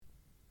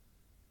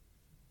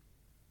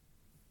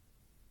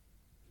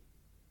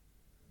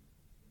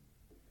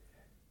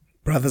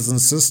Brothers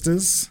and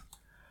sisters,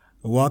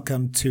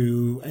 welcome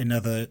to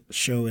another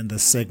show in the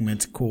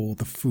segment called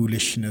The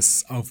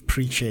Foolishness of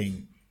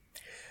Preaching.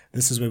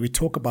 This is where we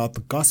talk about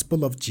the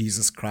gospel of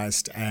Jesus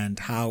Christ and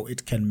how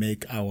it can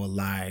make our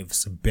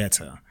lives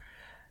better.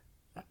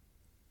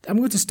 I'm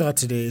going to start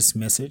today's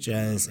message,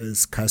 as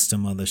is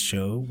custom on the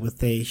show,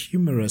 with a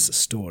humorous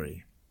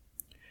story.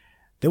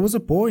 There was a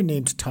boy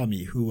named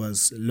Tommy who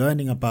was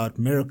learning about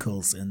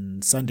miracles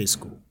in Sunday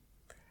school.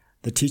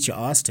 The teacher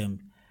asked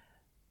him,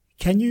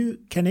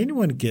 Can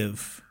anyone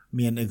give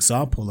me an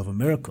example of a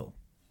miracle?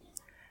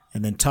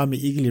 And then Tommy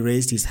eagerly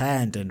raised his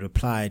hand and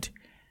replied,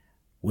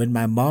 "When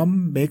my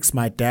mom makes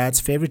my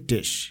dad's favorite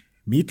dish,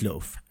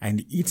 meatloaf,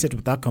 and eats it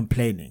without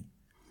complaining,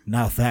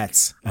 now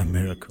that's a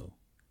miracle."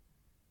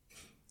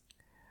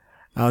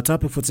 Our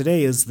topic for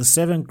today is the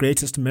 7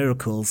 greatest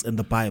miracles in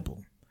the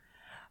Bible.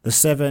 The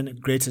 7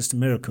 greatest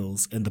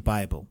miracles in the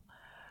Bible.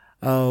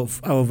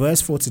 Our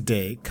verse for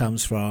today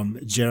comes from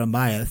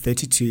Jeremiah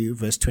 32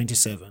 verse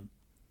 27.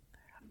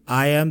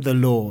 "I am the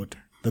Lord,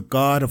 the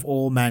God of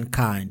all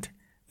mankind.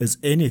 Is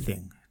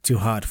anything too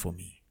hard for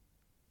me?"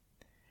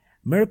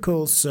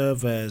 Miracles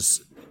serve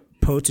as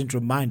potent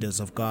reminders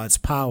of God's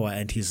power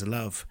and His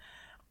love.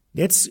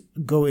 Let's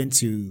go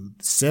into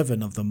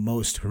 7 of the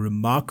most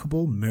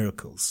remarkable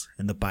miracles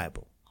in the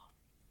Bible.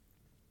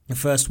 The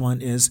first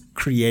one is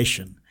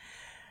creation.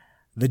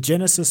 The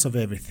genesis of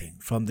everything,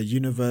 from the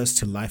universe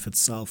to life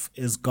itself,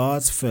 is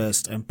God's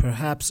first and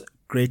perhaps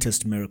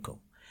greatest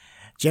miracle.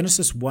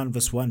 Genesis 1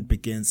 verse 1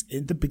 begins,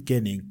 "In the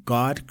beginning,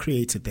 God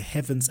created the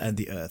heavens and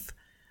the earth."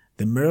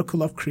 The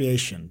miracle of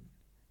creation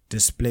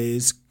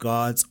displays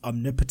God's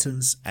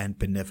omnipotence and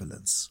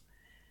benevolence.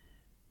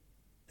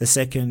 The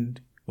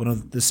second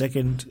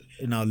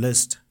in our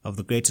list of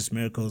the greatest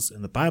miracles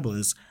in the Bible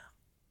is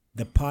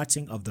the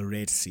parting of the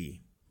Red Sea.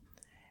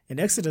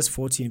 In Exodus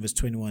 14 verse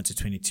 21 to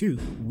 22,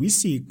 we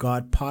see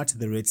God part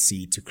the Red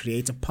Sea to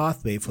create a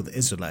pathway for the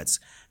Israelites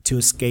to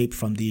escape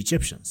from the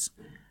Egyptians.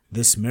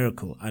 This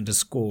miracle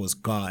underscores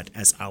God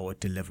as our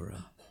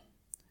deliverer.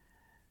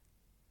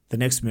 The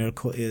next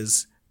miracle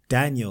is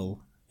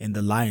Daniel in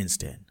the lion's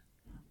den.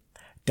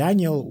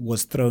 Daniel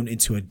was thrown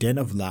into a den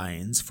of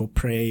lions for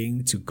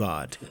praying to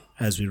God,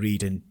 as we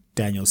read in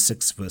Daniel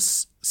 6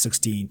 verse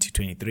 16 to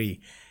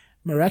 23.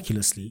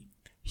 Miraculously,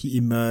 he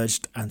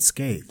emerged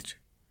unscathed.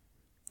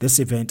 This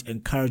event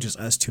encourages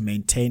us to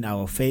maintain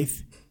our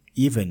faith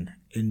even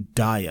in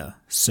dire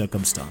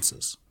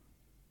circumstances.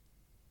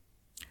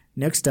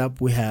 Next up,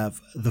 we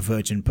have the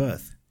virgin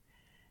birth.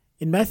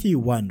 In Matthew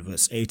 1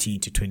 verse 18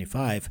 to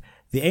 25,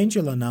 the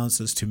angel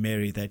announces to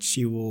Mary that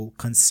she will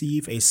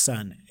conceive a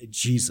son,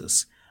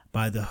 Jesus,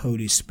 by the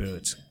Holy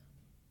Spirit.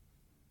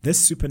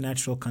 This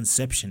supernatural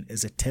conception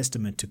is a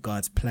testament to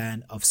God's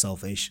plan of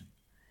salvation.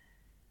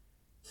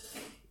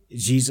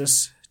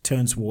 Jesus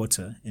turns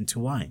water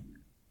into wine.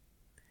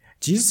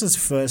 Jesus'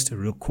 first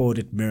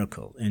recorded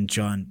miracle in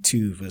John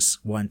 2 verse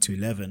 1 to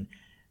 11,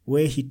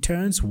 where he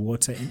turns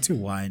water into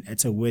wine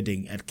at a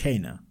wedding at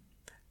Cana,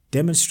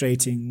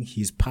 demonstrating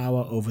his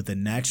power over the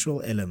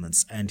natural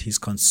elements and his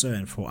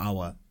concern for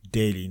our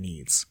daily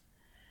needs.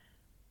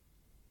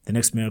 The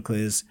next miracle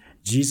is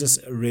Jesus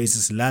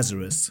raises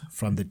Lazarus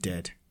from the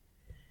dead.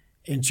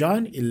 In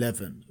John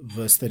 11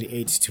 verse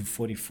 38 to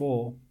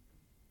 44,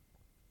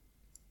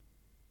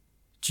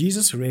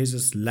 Jesus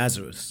raises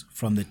Lazarus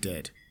from the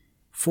dead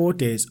 4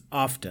 days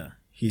after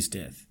his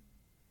death.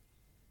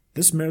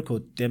 This miracle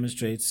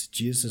demonstrates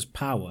Jesus'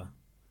 power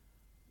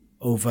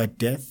over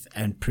death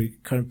and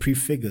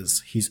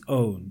prefigures his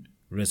own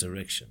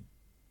resurrection.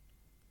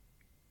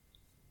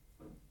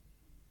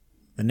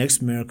 The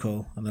next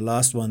miracle, and the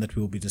last one that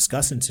we will be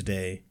discussing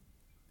today,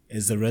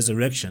 is the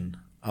resurrection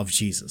of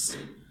Jesus.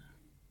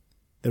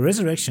 The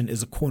resurrection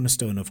is a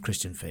cornerstone of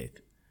Christian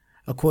faith.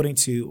 According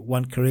to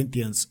 1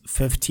 Corinthians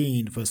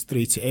 15 verse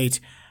 3 to 8,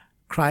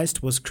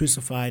 Christ was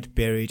crucified,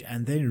 buried,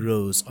 and then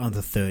rose on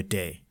the 3rd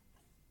day.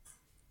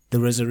 The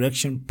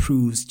resurrection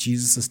proves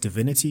Jesus'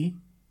 divinity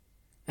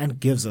and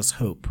gives us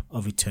hope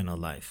of eternal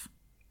life.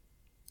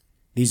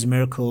 These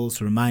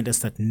miracles remind us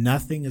that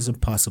nothing is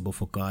impossible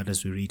for God,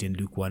 as we read in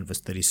Luke 1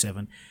 verse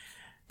 37.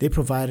 They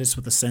provide us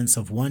with a sense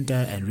of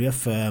wonder and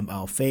reaffirm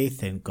our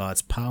faith in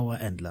God's power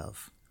and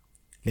love.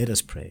 Let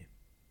us pray.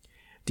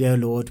 Dear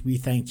Lord, we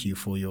thank you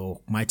for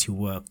your mighty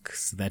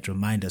works that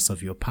remind us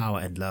of your power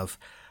and love.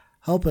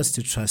 Help us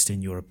to trust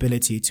in your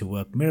ability to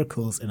work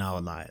miracles in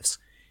our lives.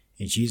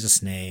 In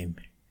Jesus' name,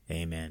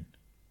 amen.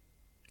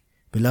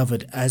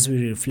 Beloved, as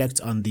we reflect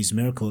on these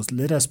miracles,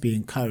 let us be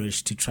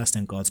encouraged to trust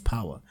in God's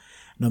power.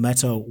 No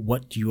matter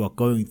what you are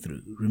going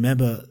through,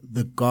 remember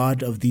the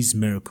God of these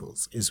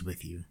miracles is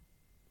with you.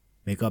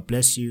 May God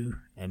bless you,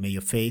 and may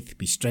your faith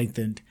be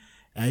strengthened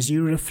as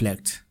you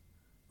reflect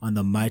on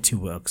the mighty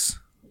works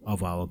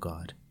of our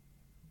God.